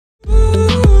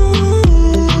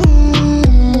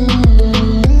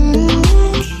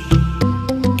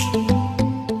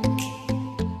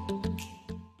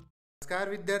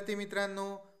विद्यार्थी मित्रांनो,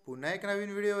 पुन्हा एक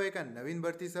नवीन व्हिडिओ एका नवीन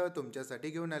भरतीसह तुमच्यासाठी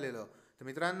घेऊन आलेलो. तर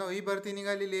मित्रांनो, ही भरती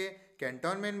निघालेली आहे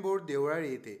कॅन्टोन्मेंट बोर्ड देवळाली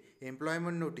येथे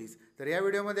एम्प्लॉयमेंट नोटीस. तर या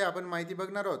व्हिडिओमध्ये आपण माहिती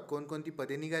बघणार आहोत कोणकोणती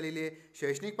पदे निघालेली आहे,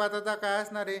 शैक्षणिक पात्रता काय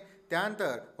असणार आहे,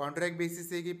 त्यानंतर कॉन्ट्रॅक्ट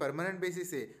बेसिस आहे की परमनंट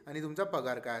बेसिस आहे आणि तुमचा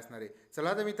पगार काय असणार आहे.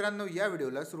 चला तर मित्रांनो, या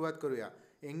व्हिडिओला सुरुवात करूया.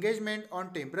 Engagement on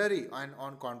temporary and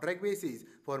on contract basis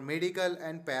for medical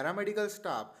and paramedical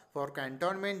staff for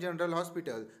Cantonment General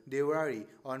Hospital, Deolali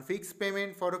on fixed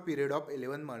payment for a period of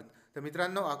 11 months. तर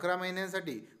मित्रांनो, 11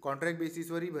 महिन्यांसाठी कॉन्ट्रॅक्ट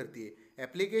बेसिसवर ही भरती आहे.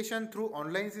 Application through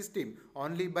online system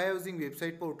only by using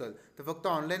website portal. तर फक्त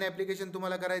online application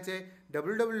तुम्हाला करायचे आहे.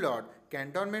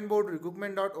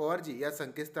 www.cantonmentboardrecruitment.org या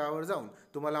संकेतस्थळावर जाऊन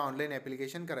तुम्हाला ऑनलाईन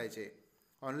ॲप्लिकेशन करायचे आहे.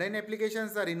 Online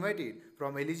applications are invited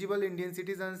from eligible Indian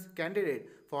citizens candidate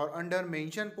for under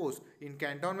mentioned post in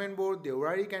Cantonment Board,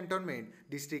 Devrali Cantonment,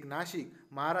 District Nashik,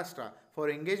 Maharashtra for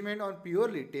engagement on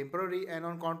purely temporary and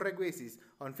on contract basis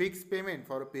on fixed payment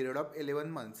for a period of 11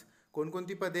 months.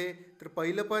 कोणकोणती पदे? तर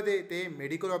पहिलं पद आहे ते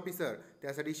medical officer.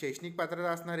 त्यासाठी शैक्षणिक पात्रता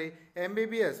असणार आहे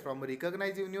MBBS from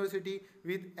recognise university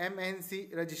with MNC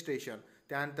registration.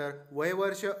 त्यानंतर वय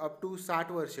वर्ष अप टू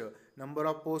 60 वर्ष. नंबर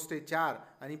ऑफ पोस्ट आहे 4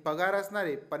 आणि पगार असणार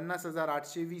आहे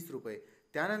 50,820 रुपये.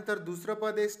 त्यानंतर दुसरं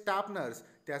पद आहे स्टाफ नर्स.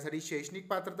 त्यासाठी शैक्षणिक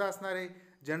पात्रता असणार आहे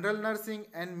general nursing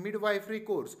and midwifery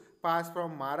course pass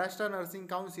from Maharashtra nursing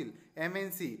council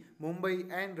MNC Mumbai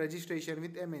and registration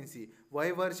with MNC.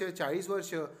 वय वर्ष 40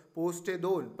 वर्ष. पोस्ट आहे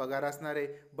 2. पगार असणार आहे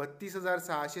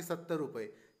 32,670 रुपये.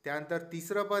 त्यानंतर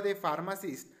तिसरं पद आहे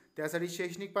फार्मासिस्ट. त्यासाठी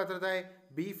शैक्षणिक पात्रता आहे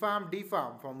B.Pharm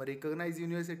D.Pharm from recognise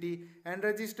university and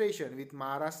registration with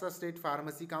Maharashtra state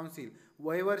pharmacy council.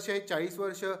 वय वर्ष आहे 40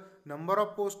 वर्ष. नंबर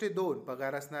ऑफ पोस्ट आहे 2.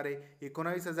 पगार असणार आहे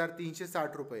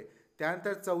 19,360 रुपये.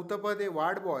 त्यानंतर चौथं पद आहे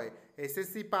ward boy.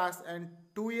 SSC pass and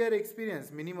 2 year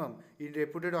experience minimum in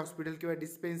reputed hospital किंवा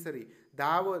डिस्पेन्सरी.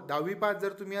 10वी पास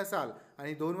जर तुम्ही असाल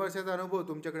आणि 2 वर्षाचा अनुभव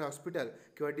तुमच्याकडे हॉस्पिटल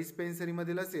किंवा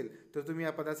डिस्पेन्सरीमधील असेल तर तुम्ही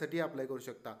या पदासाठी अप्लाय करू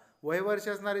शकता. वय वर्ष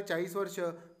असणारे 40 वर्ष.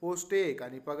 पोस्ट 1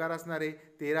 आणि पगार असणारे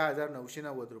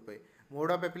 13,990 रुपये.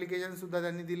 मोड ऑफ ॲप्लिकेशन सुद्धा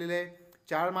त्यांनी दिलेले आहे.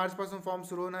 4 मार्चपासून फॉर्म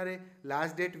सुरू होणार आहे.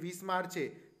 लास्ट डेट 20 मार्च आहे.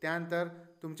 त्यानंतर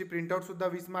तुमची प्रिंटआउट सुद्धा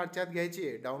 20 मार्चात घ्यायची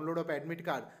आहे. Download of admit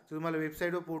card. तर तुम्हाला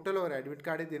वेबसाईट व पोर्टलवर ॲडमिट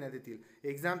कार्ड देण्यात येतील.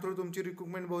 एक्झाम थ्रू तुमची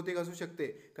रिक्रुटमेंट बहुतेक असू शकते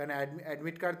कारण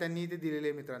ॲडमिट कार्ड त्यांनी इथे दिलेले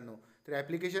आहे मित्रांनो. तर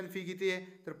ॲप्लिकेशन फी किती आहे?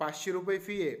 तर 500 रुपये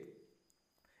फी आहे.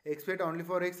 एक्सपेक्ट ऑनली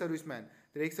फॉर एक सर्व्हिसमॅन.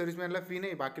 तर एक सर्व्हिसमॅनला फी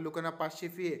नाही, बाकी लोकांना 500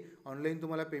 फी आहे. ऑनलाईन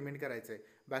तुम्हाला पेमेंट करायचं आहे.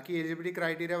 बाकी एलिजिबिलिटी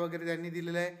क्रायटेरिया वगैरे त्यांनी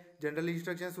दिलेलं आहे. जनरल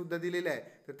इन्स्ट्रक्शनसुद्धा दिलेलं आहे.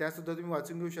 तर त्यासुद्धा तुम्ही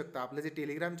वाचून घेऊ शकता. आपलं जे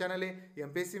टेलिग्राम चॅनल आहे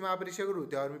MPSC महापरीक्षा गुरु,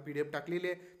 त्यावर मी PDF टाकलेली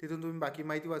आहे. तिथून तुम्ही बाकी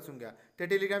माहिती वाचून घ्या. त्या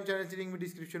टेलिग्राम चॅनलची लिंक मी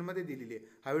डिस्क्रिप्शनमध्ये दिलेली आहे.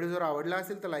 हा व्हिडिओ जर आवडला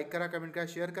असेल तर लाईक करा, कमेंट करा,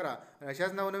 शेअर करा आणि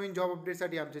अशाच नवनवीन जॉब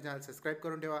अपडेटसाठी आमचे चॅनल सबस्क्राईब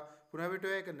करून ठेवा. पुन्हा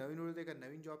भेटूया एका नवीन व्हिडिओ एका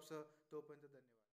नवीन जॉबसह. तोपर्यंत धन्यवाद.